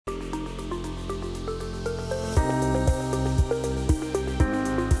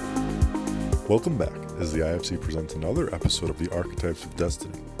Welcome back as the IFC presents another episode of the Archetypes of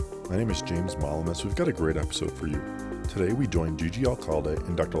Destiny. My name is James Malamis. We've got a great episode for you. Today we join Gigi Alcalde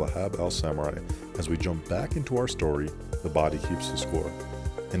and Dr. Lahab Al-Samurai as we jump back into our story, The Body Keeps the Score,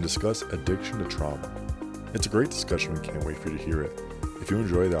 and discuss addiction to trauma. It's a great discussion. We can't wait for you to hear it. If you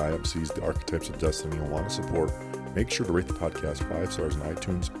enjoy the IFC's The Archetypes of Destiny and want to support, make sure to rate the podcast 5 stars on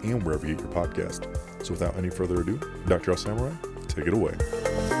iTunes and wherever you get your podcast. So without any further ado, Dr. Al-Samurai, take it away.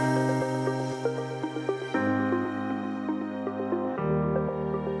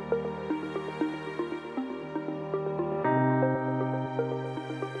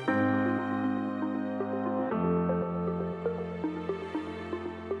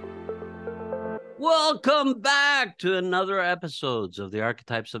 Welcome back to another episodes of the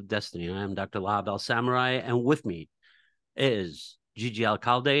Archetypes of Destiny. I am Dr. Lahab Al-Samurai, and with me is Gigi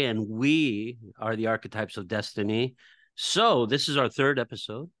Alcalde, and we are the Archetypes of Destiny. So this is our third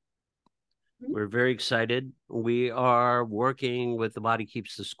episode. We're very excited. We are working with The Body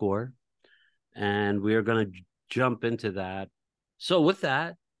Keeps the Score, and we are going to jump into that. So with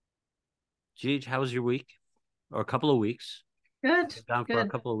that, Gigi, how was your week? Or a couple of weeks? Good. Down for a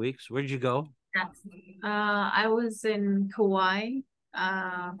couple of weeks. Where did you go? I was in Kauai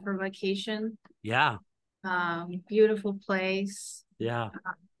for vacation. Yeah. Beautiful place. Yeah.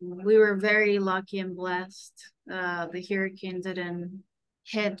 We were very lucky and blessed. The hurricane didn't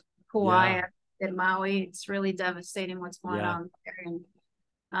hit Kauai and Maui. It's really devastating what's going on there.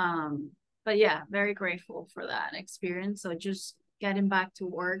 And, but yeah, very grateful for that experience. So just getting back to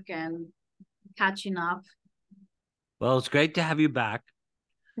work and catching up. Well, it's great to have you back.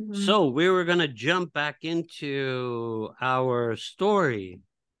 So we were going to jump back into our story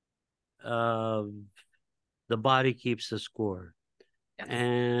of The Body Keeps the Score. Yes.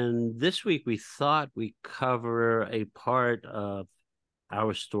 And this week we thought we'd cover a part of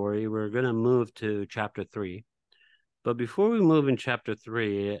our story. We're going to move to chapter 3. But before we move in chapter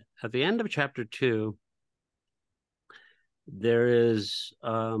 3, at the end of chapter 2, there's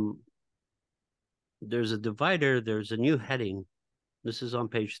a divider, there's a new heading. This is on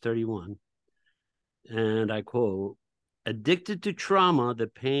page 31. And I quote, "Addicted to trauma, the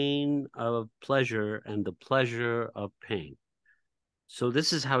pain of pleasure and the pleasure of pain." So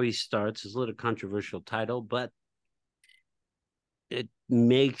this is how he starts. It's a little controversial title, but it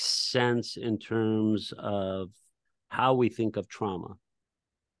makes sense in terms of how we think of trauma.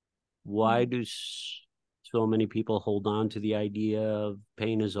 Why do so many people hold on to the idea of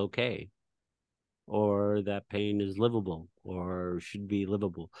pain is okay? Or that pain is livable or should be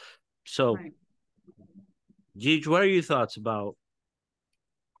livable. So, right. Gigi, what are your thoughts about?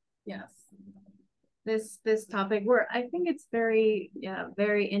 Yes, this topic where I think it's very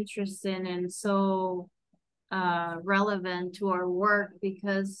interesting and so relevant to our work,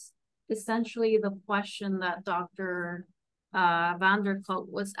 because essentially the question that Dr. Vanderkolk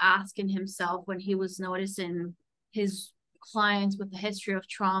was asking himself when he was noticing his clients with a history of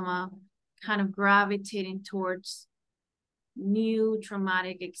trauma kind of gravitating towards new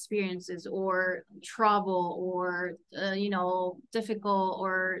traumatic experiences or trouble or, difficult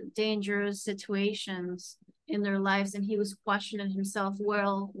or dangerous situations in their lives. And he was questioning himself,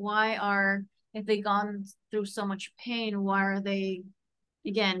 well, if they gone through so much pain, why are they,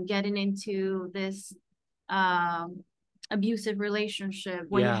 again, getting into this abusive relationship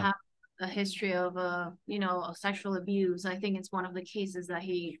when you have a history of, sexual abuse? I think it's one of the cases that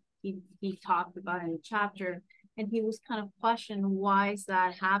he talked about in the chapter, and he was kind of questioning, why is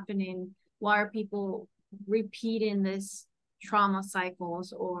that happening? Why are people repeating this trauma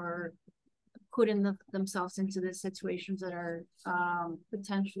cycles or putting themselves into these situations that are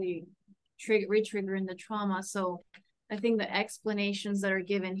potentially re-triggering the trauma? So I think the explanations that are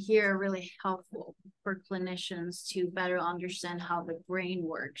given here are really helpful for clinicians to better understand how the brain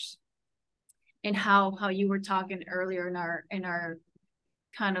works, and how you were talking earlier in our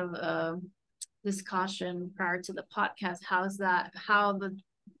kind of discussion prior to the podcast, how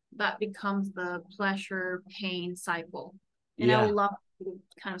that becomes the pleasure pain cycle. And I would love to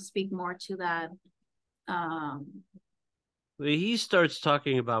kind of speak more to that. He starts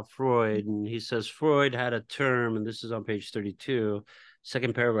talking about Freud, and he says Freud had a term, and this is on page 32,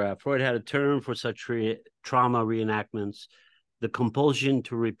 second paragraph. Freud had a term for such trauma reenactments, the compulsion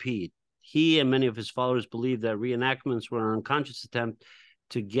to repeat. He and many of his followers believed that reenactments were an unconscious attempt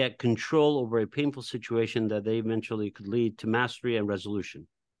to get control over a painful situation that they eventually could lead to mastery and resolution.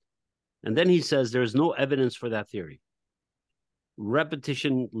 And then he says there is no evidence for that theory.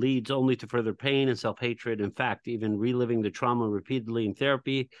 Repetition leads only to further pain and self-hatred. In fact, even reliving the trauma repeatedly in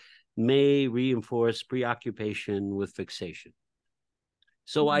therapy may reinforce preoccupation with fixation.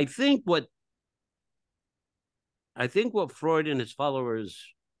 So I think what I think what Freud and his followers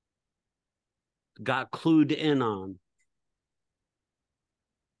got clued in on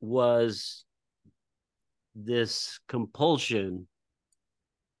was this compulsion,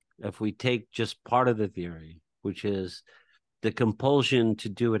 if we take just part of the theory, which is the compulsion to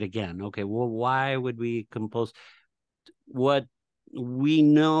do it again. Okay, well, why would we compose? What we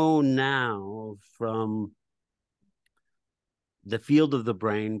know now from the field of the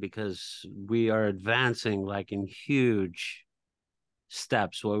brain, because we are advancing like in huge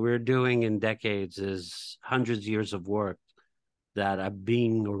steps. What we're doing in decades is hundreds of years of work that are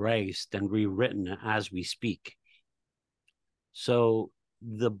being erased and rewritten as we speak. So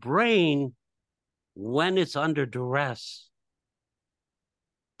the brain, when it's under duress,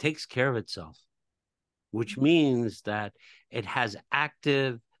 takes care of itself, which means that it has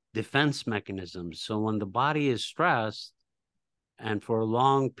active defense mechanisms. So when the body is stressed, and for a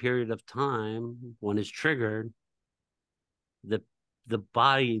long period of time, when it's triggered, the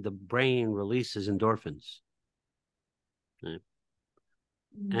body, the brain releases endorphins. Right?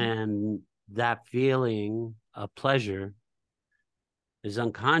 And that feeling of pleasure is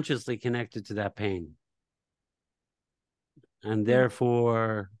unconsciously connected to that pain. And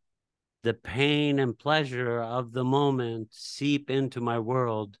therefore, the pain and pleasure of the moment seep into my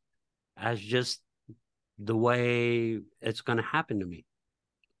world as just the way it's going to happen to me.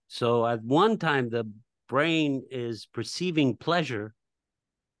 So at one time, the brain is perceiving pleasure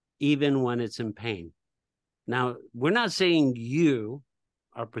even when it's in pain. Now, we're not saying you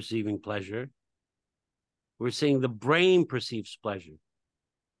are perceiving pleasure. We're saying the brain perceives pleasure.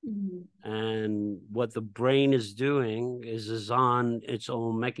 And what the brain is doing is on its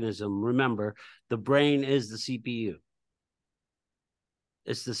own mechanism. Remember, the brain is the CPU.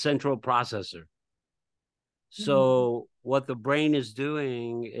 It's the central processor. So what the brain is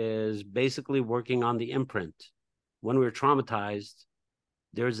doing is basically working on the imprint. When we're traumatized,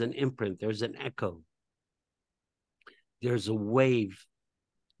 there's an imprint, there's an echo, there's a wave,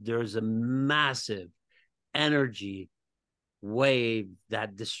 there's a massive energy wave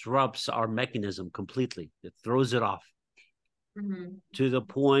that disrupts our mechanism completely. It throws it off to the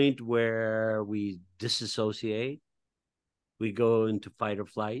point where we disassociate, we go into fight or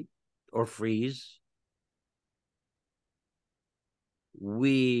flight or freeze.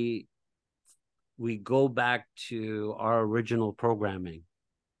 We go back to our original programming,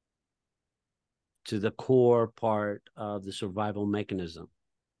 to the core part of the survival mechanism.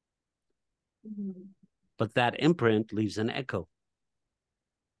 But that imprint leaves an echo.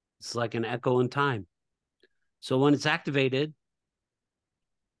 It's like an echo in time. So when it's activated,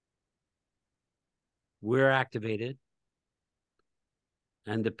 we're activated,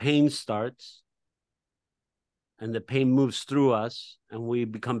 and the pain starts, and the pain moves through us, and we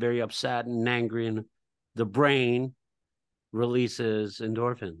become very upset and angry, and the brain releases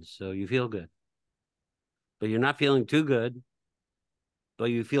endorphins. So you feel good. But you're not feeling too good, but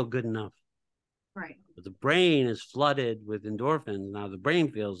you feel good enough. Right. But the brain is flooded with endorphins. Now the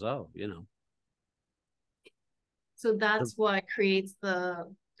brain feels, oh, you know. So that's what creates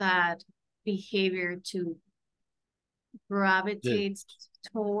that behavior to gravitate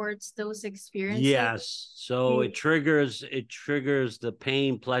towards those experiences. Yes. So it triggers the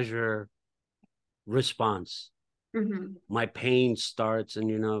pain pleasure response. My pain starts, and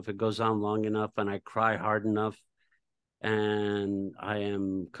if it goes on long enough and I cry hard enough and I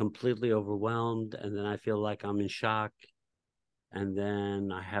am completely overwhelmed, and then I feel like I'm in shock, and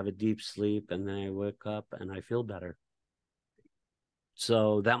then I have a deep sleep, and then I wake up and I feel better.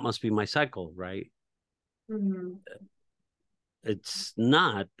 So that must be my cycle, right? It's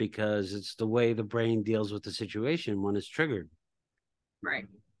not, because it's the way the brain deals with the situation when it's triggered. Right.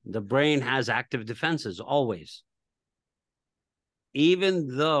 The brain has active defenses always,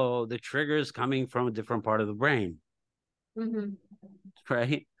 even though the trigger is coming from a different part of the brain.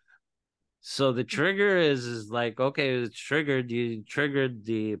 Right? So the trigger is like, okay, it's triggered. You triggered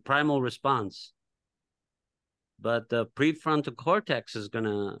the primal response, but the prefrontal cortex is going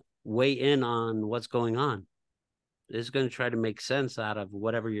to weigh in on what's going on. It's going to try to make sense out of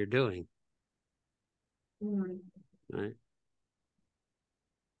whatever you're doing. Right?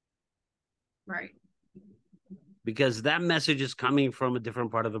 Right. Because that message is coming from a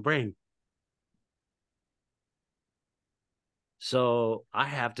different part of the brain. So I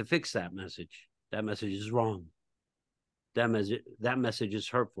have to fix that message. That message is wrong. That message is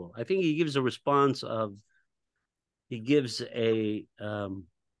hurtful. I think he gives a response of, he gives a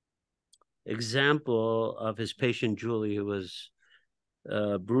example of his patient Julie, who was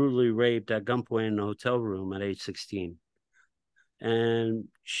brutally raped at gunpoint in a hotel room at age 16. And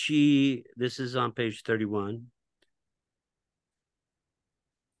this is on page 31.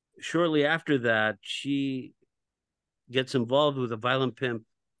 shortly after that, she gets involved with a violent pimp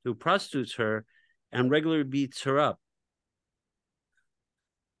who prostitutes her and regularly beats her up.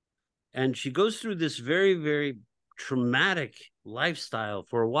 And she goes through this very, very traumatic lifestyle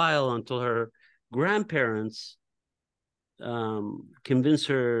for a while until her grandparents convince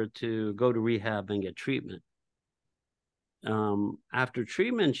her to go to rehab and get treatment. After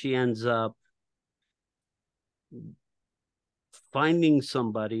treatment, she ends up finding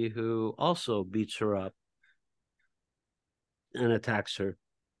somebody who also beats her up and attacks her.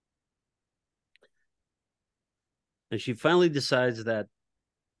 And she finally decides that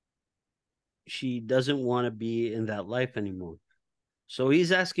she doesn't want to be in that life anymore. So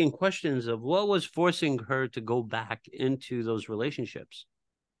he's asking questions of what was forcing her to go back into those relationships,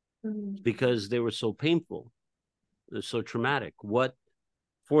 because they were so painful, they're so traumatic. What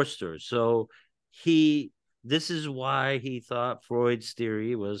forced her? So this is why he thought Freud's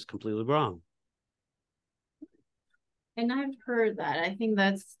theory was completely wrong. And I've heard that. I think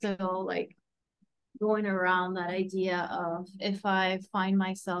that's still like going around, that idea of, if I find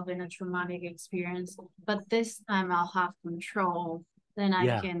myself in a traumatic experience, but this time I'll have control, then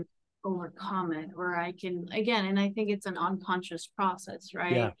I can overcome it, or I can, again, and I think it's an unconscious process,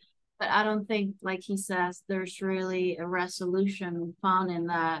 right? Yeah. But I don't think, like he says, there's really a resolution found in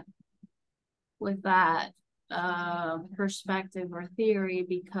that, with that perspective or theory,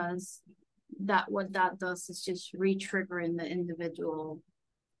 because what that does is just re-triggering the individual.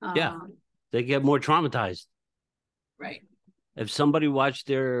 They get more traumatized. Right. If somebody watched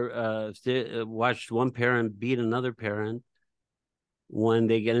watched one parent beat another parent, when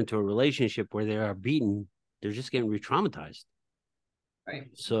they get into a relationship where they are beaten, they're just getting re-traumatized. Right.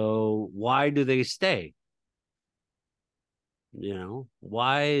 So why do they stay?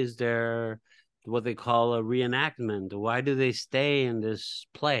 Why is there what they call a reenactment? Why do they stay in this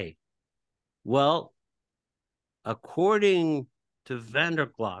play? Well, according to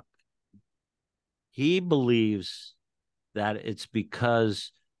Vanderklok, he believes that it's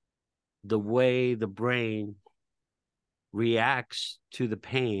because the way the brain reacts to the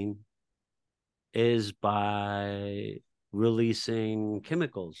pain is by releasing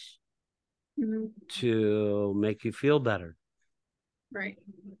chemicals to make you feel better. Right.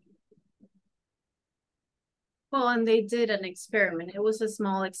 Well, and they did an experiment. It was a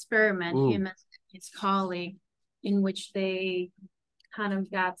small experiment, him and his colleague, in which they kind of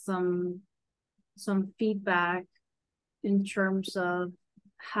got some feedback in terms of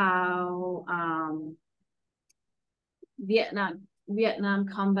how Vietnam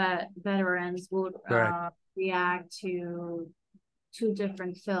combat veterans would react to two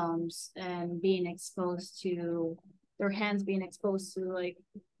different films, and being exposed to their hands being exposed to like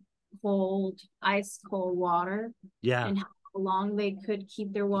ice cold water, and how long they could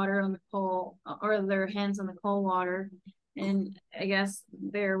keep their water on the cold, or their hands on the cold water. And I guess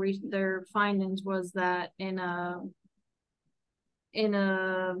their findings was that in a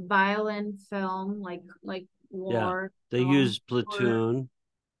violent film like war, they use Platoon,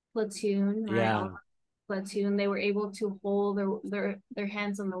 right? Platoon, they were able to hold their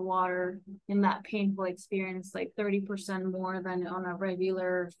hands on the water in that painful experience like 30% more than on a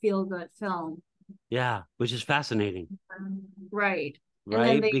regular feel-good film. Yeah, which is fascinating. Right.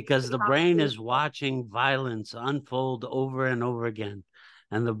 Because the brain is watching violence unfold over and over again,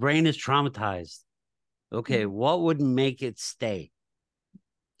 and the brain is traumatized. Okay, what would make it stay?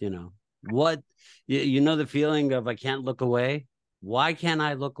 What, the feeling of I can't look away? Why can't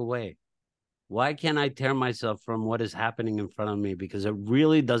I look away? Why can't I tear myself from what is happening in front of me? Because it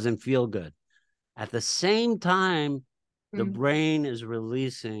really doesn't feel good. At the same time, the brain is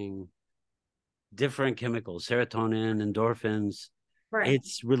releasing different chemicals, serotonin, endorphins. Right.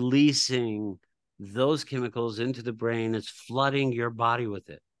 It's releasing those chemicals into the brain. It's flooding your body with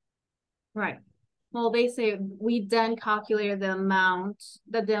it. Right. Well, they say we then calculated the amount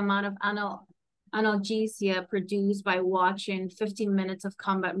of analgesia produced by watching 15 minutes of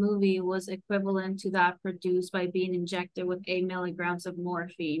combat movie was equivalent to that produced by being injected with 8 milligrams of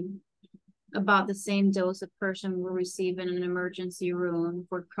morphine, about the same dose a person will receive in an emergency room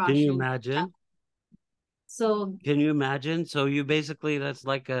for crushing. Can you imagine? So can you imagine? So you basically, that's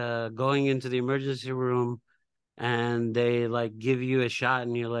like going into the emergency room and they like give you a shot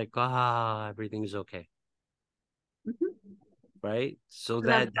and you're like, everything's okay. Right? So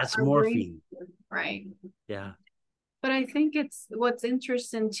that's morphine. Right. Yeah. But I think it's what's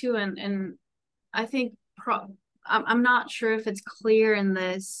interesting too, and I think I'm not sure if it's clear in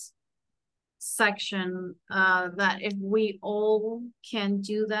this section that if we all can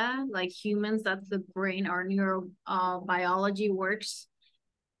do that, like humans, that the brain, our neurobiology works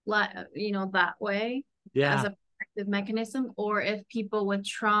that way as a protective mechanism, or if people with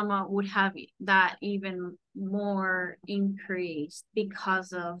trauma would have that even more increased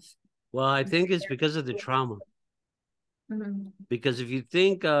because of. Well, I think it's because of the trauma. Mm-hmm. Because if you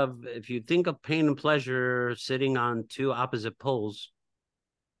think of pain and pleasure sitting on two opposite poles,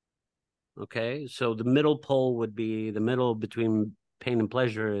 okay, so the middle pole would be the middle between pain and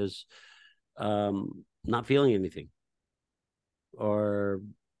pleasure is not feeling anything, or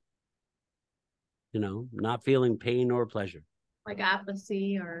not feeling pain or pleasure, like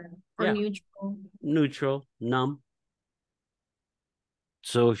apathy or neutral, numb.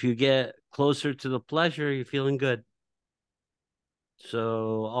 So if you get closer to the pleasure, you're feeling good.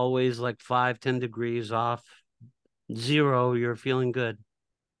 So always like 5-10 degrees off 0, you're feeling good.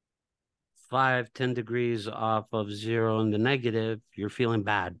 5-10 degrees off of 0 in the negative, you're feeling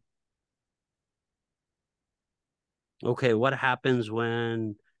bad. Okay, what happens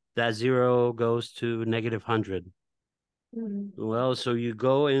when that 0 goes to -100? Mm-hmm. Well, so you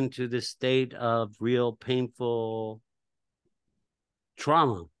go into this state of real painful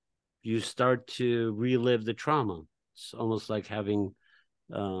trauma. You start to relive the trauma. It's almost like having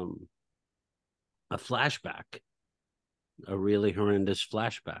a flashback, a really horrendous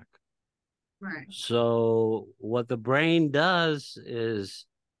flashback. Right. So what the brain does is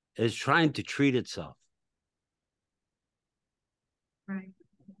trying to treat itself. Right.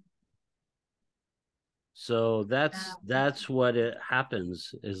 So that's what it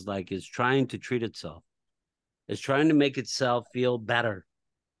happens, is like it's trying to treat itself. It's trying to make itself feel better.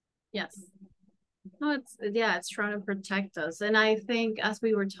 Yes. No, it's trying to protect us. And I think, as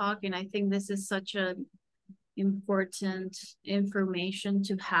we were talking, I think this is such a important information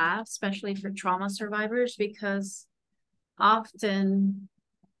to have, especially for trauma survivors, because often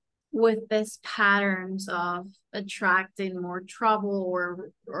with this patterns of attracting more trouble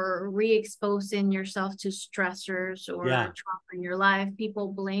or re-exposing yourself to stressors or trauma in your life,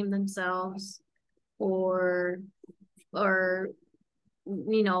 people blame themselves or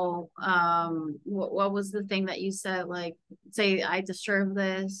what was the thing that you said, like, say, I deserve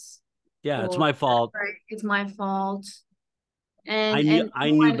this. Yeah, it's my fault. It's my fault. And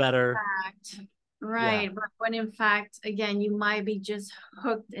I knew better. Right. But when in fact, again, you might be just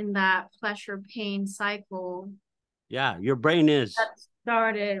hooked in that pleasure pain cycle. Yeah, your brain is. That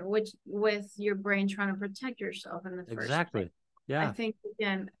started with your brain trying to protect yourself in the first place. Yeah. I think,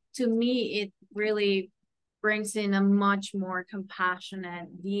 again, to me, it really brings in a much more compassionate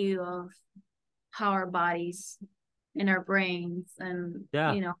view of how our bodies and our brains and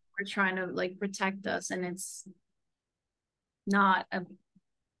we're trying to like protect us, and it's not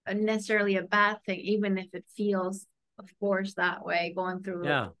necessarily a bad thing, even if it feels, of course, that way going through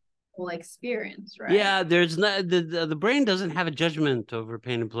the whole experience, right? Yeah, there's not the brain doesn't have a judgment over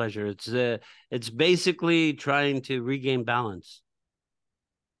pain and pleasure. It's basically trying to regain balance.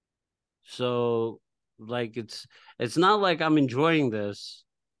 So like it's not like I'm enjoying this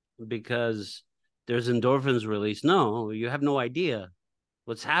because there's endorphins released. No, you have no idea.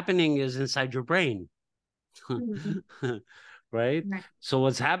 What's happening is inside your brain. Mm-hmm. Right? So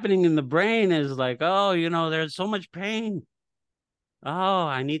what's happening in the brain is like, oh, there's so much pain. Oh,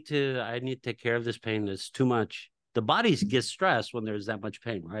 I need to take care of this pain. It's too much. The body gets stressed when there's that much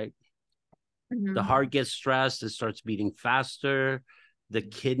pain, right? Mm-hmm. The heart gets stressed. It starts beating faster. The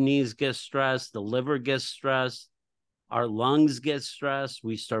kidneys get stressed. The liver gets stressed. Our lungs get stressed.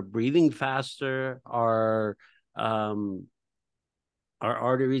 We start breathing faster. Our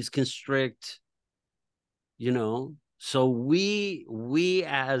arteries constrict, So we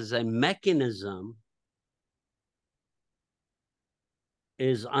as a mechanism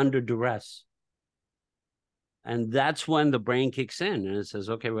is under duress. And that's when the brain kicks in and it says,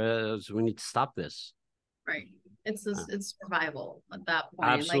 okay, well, we need to stop this. Right. It's survival at that point.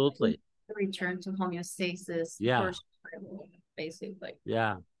 Absolutely. Like, return to homeostasis. Yeah. Survival, basically.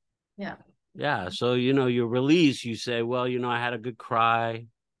 Yeah. Yeah. Yeah. So, you release, you say, well, I had a good cry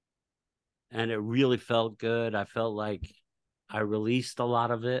and it really felt good. I felt like I released a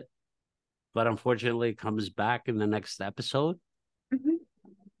lot of it, but unfortunately it comes back in the next episode. Mm-hmm.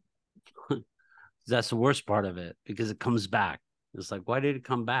 That's the worst part of it, because it comes back. It's like, why did it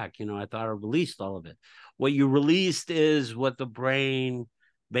come back? I thought I released all of it. What you released is what the brain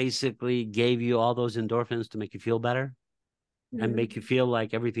basically gave you, all those endorphins to make you feel better and make you feel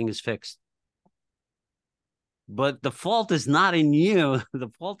like everything is fixed. But the fault is not in you.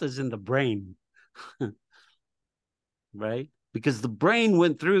 The fault is in the brain. Right? Because the brain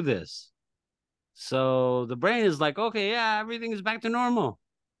went through this. So the brain is like, okay, yeah, everything is back to normal.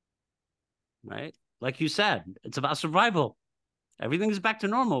 Right? Like you said, it's about survival. Everything's back to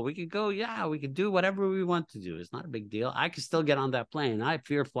normal. We could go, yeah, we could do whatever we want to do. It's not a big deal. I could still get on that plane. I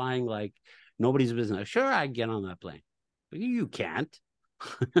fear flying like nobody's business. Sure, I get on that plane, but you can't.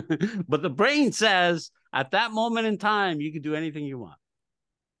 But the brain says at that moment in time, you can do anything you want.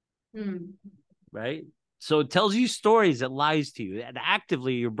 Right? So it tells you stories. It lies to you. And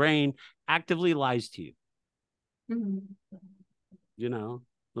actively, your brain actively lies to you. You know,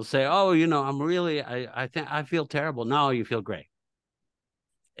 they'll say, oh, you know, I think I feel terrible. No, you feel great.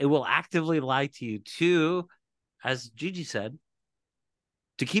 It will actively lie to you to, as Gigi said,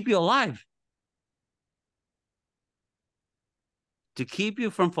 to keep you alive, to keep you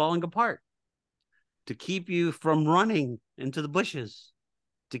from falling apart, to keep you from running into the bushes,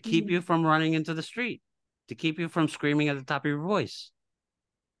 to keep you from running into the street, to keep you from screaming at the top of your voice.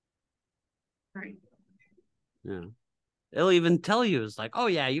 Right. Yeah. It'll even tell you, it's like, oh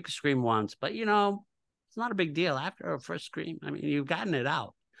yeah, you can scream once, but you know, it's not a big deal. After a first scream, I mean, you've gotten it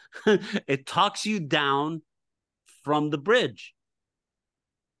out. It talks you down from the bridge.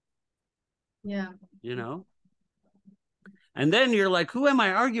 Yeah. You know? And then you're like, who am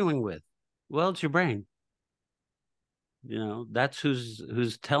I arguing with? Well, it's your brain. You know, that's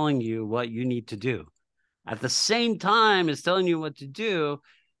who's telling you what you need to do. At the same time as telling you what to do,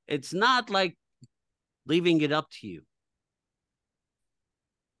 it's not like leaving it up to you.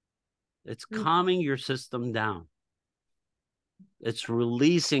 It's calming your system down. It's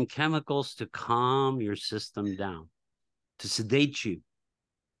releasing chemicals to calm your system down, to sedate you,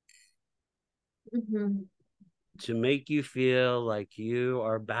 to make you feel like you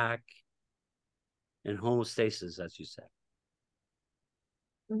are back in homeostasis, as you said.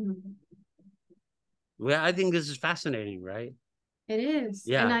 Well, I think this is fascinating, right? It is.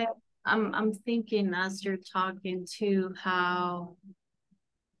 Yeah. And I'm thinking as you're talking to how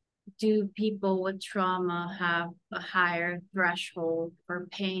do people with trauma have a higher threshold for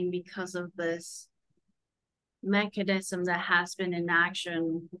pain because of this mechanism that has been in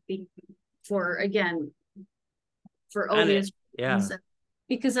action for obvious reasons.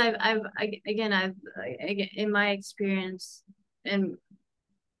 Because I've in my experience, and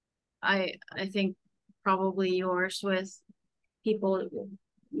I think probably yours, with people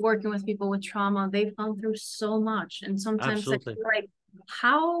working with people with trauma, they've gone through so much, and sometimes like,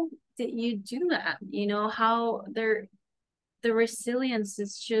 how did you do that? You know, how the resilience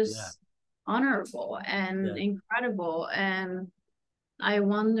is just honorable and incredible. And I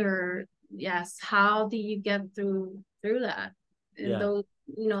wonder, yes, how do you get through that in those,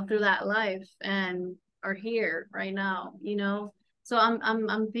 you know, through that life and are here right now, you know? So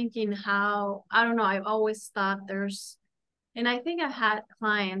I'm thinking how, I don't know, I've always thought there's, and I think I had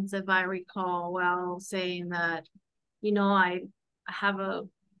clients, if I recall well, saying that, you know, I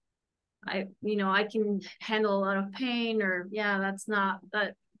can handle a lot of pain, or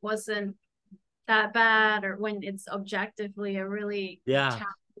that wasn't that bad, or when it's objectively a really challenging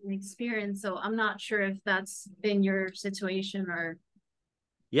experience. So I'm not sure if that's been your situation or.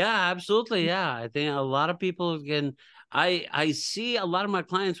 Yeah, absolutely. Yeah. I think a lot of people I see a lot of my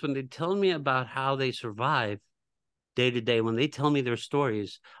clients when they tell me about how they survive day to day, when they tell me their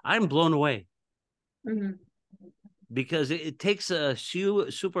stories, I'm blown away. Because it takes a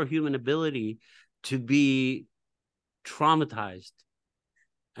superhuman ability to be traumatized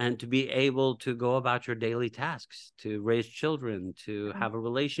and to be able to go about your daily tasks, to raise children, to have a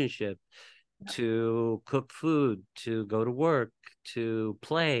relationship, to cook food, to go to work, to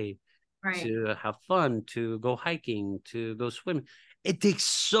play, to have fun, to go hiking, to go swimming. It takes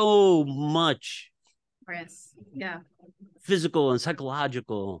so much physical and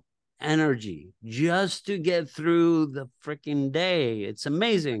psychological energy just to get through the freaking day. It's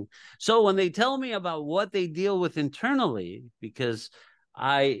amazing. So when they tell me about what they deal with internally, because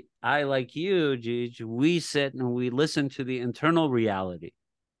I like you, Gigi, we sit and we listen to the internal reality.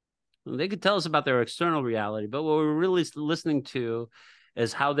 They could tell us about their external reality, but what we're really listening to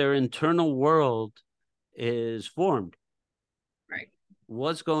is how their internal world is formed. Right.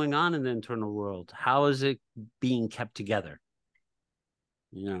 What's going on in the internal world? How is it being kept together?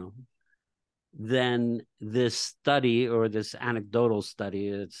 You know, then this study, or this anecdotal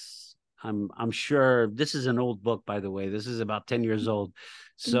study, I'm sure this is an old book, by the way. This is about 10 years old.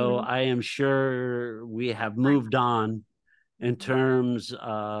 So I am sure we have moved on in terms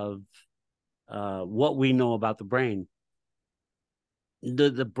of what we know about the brain.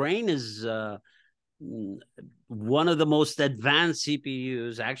 The brain is one of the most advanced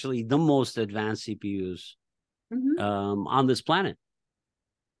CPUs, actually the most advanced CPUs on this planet.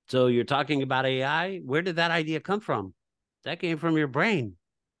 So you're talking about AI. Where did that idea come from? That came from your brain.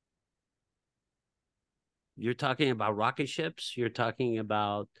 You're talking about rocket ships. You're talking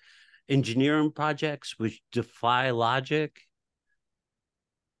about engineering projects which defy logic.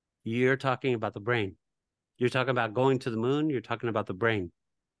 You're talking about the brain. You're talking about going to the moon. You're talking about the brain.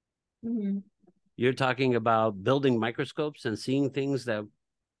 Mm-hmm. You're talking about building microscopes and seeing things that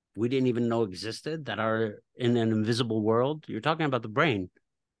we didn't even know existed that are in an invisible world. You're talking about the brain.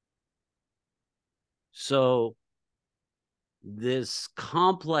 So this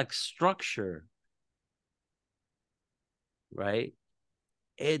complex structure, right?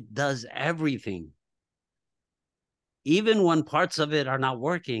 It does everything. Even when parts of it are not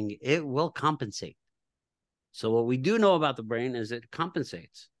working, it will compensate. So what we do know about the brain is it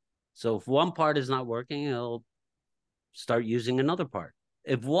compensates. So if one part is not working, it'll start using another part.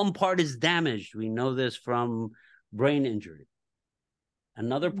 If one part is damaged, we know this from brain injury,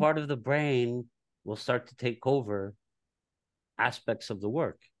 another part of the brain will start to take over aspects of the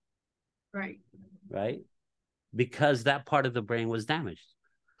work. Right. Right? Because that part of the brain was damaged.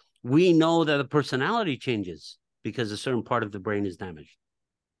 We know that the personality changes because a certain part of the brain is damaged.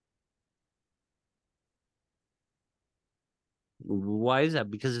 Why is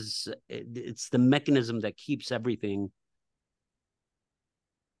that? Because it's the mechanism that keeps everything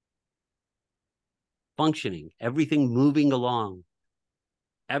functioning, everything moving along,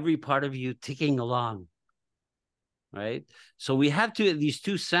 every part of you ticking along, right? So we have these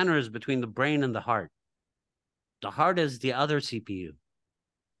two centers between the brain and the heart. The heart is the other CPU.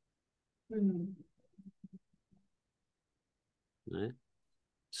 Right?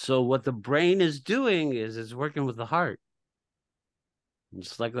 So what the brain is doing is it's working with the heart.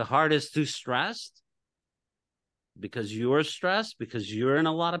 It's like the heart is too stressed because you're stressed, because you're in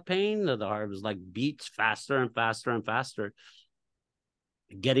a lot of pain. The heart is like beats faster and faster and faster,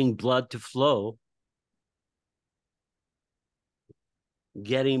 getting blood to flow,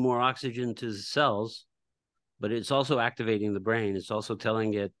 getting more oxygen to the cells, but it's also activating the brain. It's also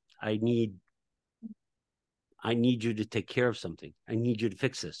telling it, I need you to take care of something. I need you to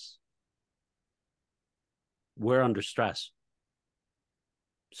fix this. We're under stress.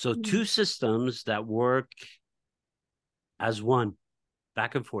 So two systems that work as one,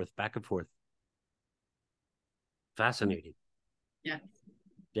 back and forth, back and forth. Fascinating. Yeah.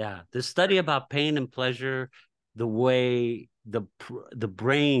 Yeah. The study about pain and pleasure, the way the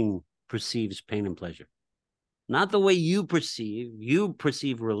brain perceives pain and pleasure, not the way you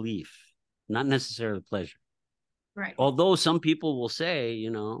perceive relief, not necessarily pleasure. Right. Although some people will say,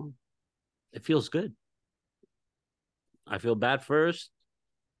 it feels good. I feel bad first.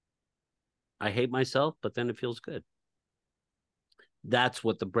 I hate myself, but then it feels good. That's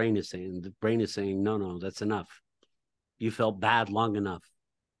what the brain is saying. The brain is saying, no, that's enough. You felt bad long enough.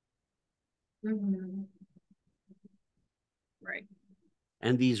 Right.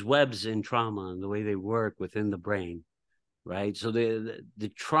 And these webs in trauma and the way they work within the brain, right? So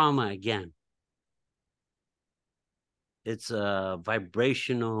the trauma, again, it's a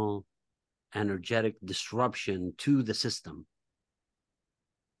vibrational, energetic disruption to the system,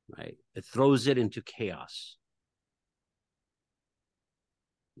 right? It throws it into chaos.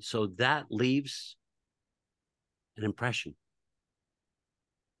 So that leaves an impression,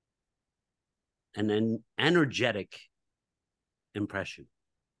 an energetic impression.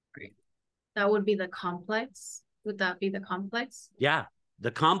 Right. That would be the complex. Would that be the complex? Yeah.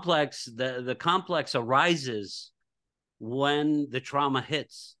 The complex arises when the trauma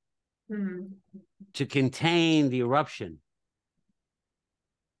hits to contain the eruption,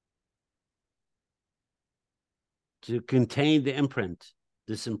 to contain the imprint,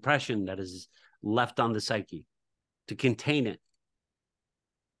 this impression that is left on the psyche, to contain it.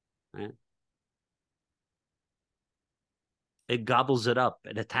 Right? It gobbles it up,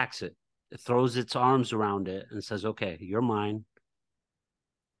 it attacks it, it throws its arms around it and says, okay, you're mine.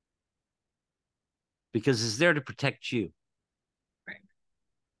 Because it's there to protect you. Right.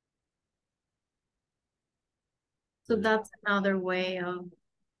 So that's another way of,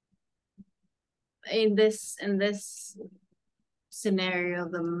 in this scenario,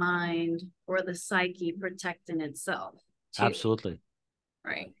 the mind or the psyche protecting itself too. Absolutely.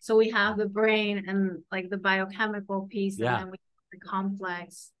 Right. So we have the brain and like the biochemical piece, and then we have the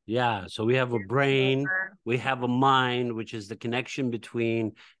complex. Yeah. So we have a brain, we have a mind, which is the connection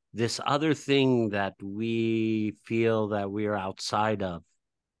between this other thing that we feel that we are outside of,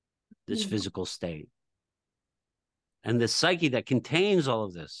 this physical state, and the psyche that contains all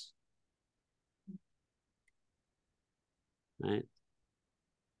of this. Right.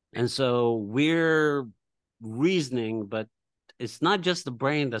 And so we're reasoning, but it's not just the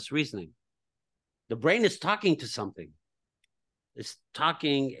brain that's reasoning. The brain is talking to something. is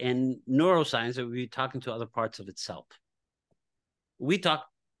talking in neuroscience, it would be talking to other parts of itself. We talk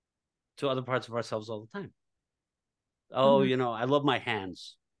to other parts of ourselves all the time. Oh, I love my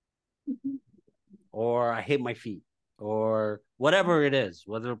hands, or I hate my feet, or whatever it is,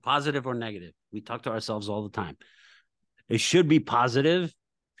 whether positive or negative. We talk to ourselves all the time. It should be positive.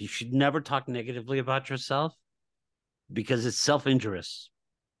 You should never talk negatively about yourself because it's self-injurious,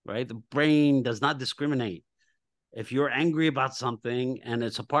 right? The brain does not discriminate. If you're angry about something and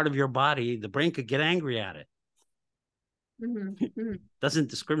it's a part of your body, the brain could get angry at it. Doesn't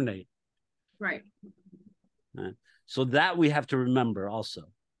discriminate. Right. So that we have to remember also,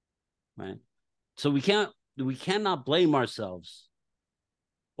 right? So we cannot blame ourselves,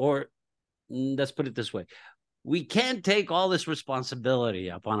 or let's put it this way. We can't take all this responsibility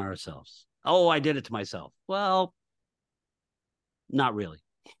upon ourselves. Oh, I did it to myself. Well, not really.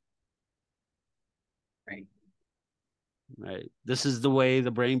 Right. This is the way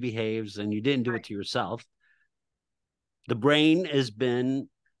the brain behaves, and you didn't do it to yourself. The brain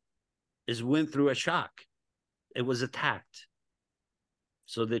went through a shock. It was attacked.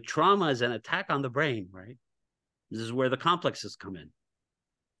 So the trauma is an attack on the brain, right? This is where the complexes come in.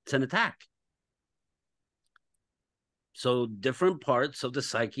 It's an attack. So different parts of the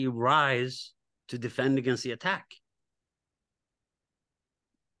psyche rise to defend against the attack.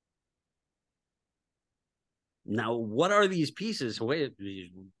 Now, what are these pieces?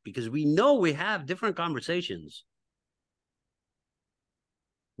 Because we know we have different conversations.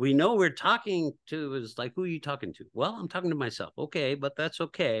 We know we're talking to, is like, who are you talking to? Well, I'm talking to myself. Okay, but that's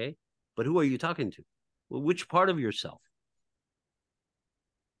okay. But who are you talking to? Well, which part of yourself?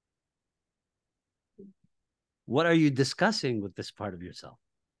 What are you discussing with this part of yourself?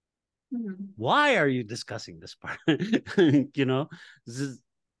 Why are you discussing this part? This is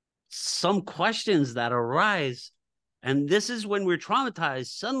some questions that arise. And this is when we're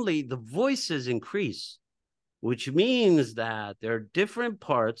traumatized, suddenly the voices increase, which means that there are different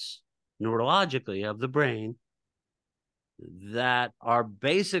parts neurologically of the brain that are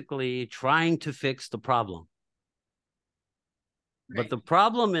basically trying to fix the problem. Right. But the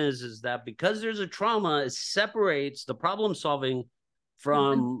problem is that because there's a trauma, it separates the problem solving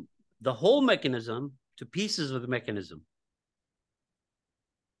from the whole mechanism to pieces of the mechanism.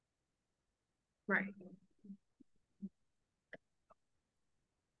 Right.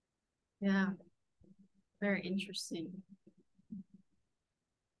 Yeah. Very interesting.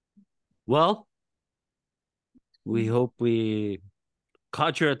 Well, we hope we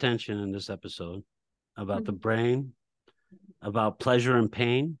caught your attention in this episode about the brain, about pleasure and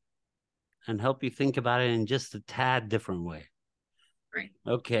pain, and help you think about it in just a tad different way. Right.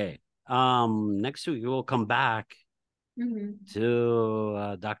 Okay. Next week we'll come back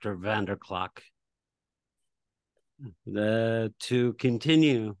to Dr. Vanderklok to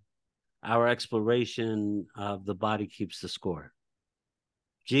continue our exploration of the body keeps the score.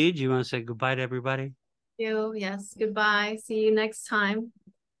 G, do you want to say goodbye to everybody? Yes, goodbye. See you next time.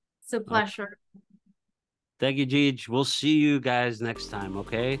 It's a pleasure. Thank you, Jeej. We'll see you guys next time,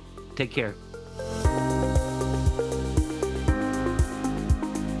 okay? Take care.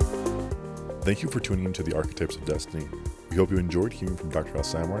 Thank you for tuning into the Archetypes of Destiny. We hope you enjoyed hearing from Dr. Al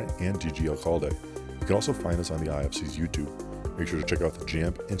Samurai and Gigi Alcalde. You can also find us on the IFC's YouTube. Make sure to check out the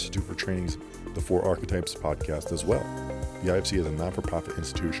JAMP Institute for Training's The 4 Archetypes podcast as well. The IFC is a non-for-profit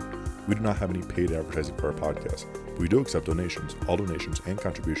institution. We do not have any paid advertising for our podcast, but we do accept donations. All donations and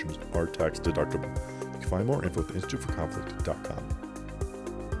contributions are tax deductible. You can find more info at instituteforconflict.com.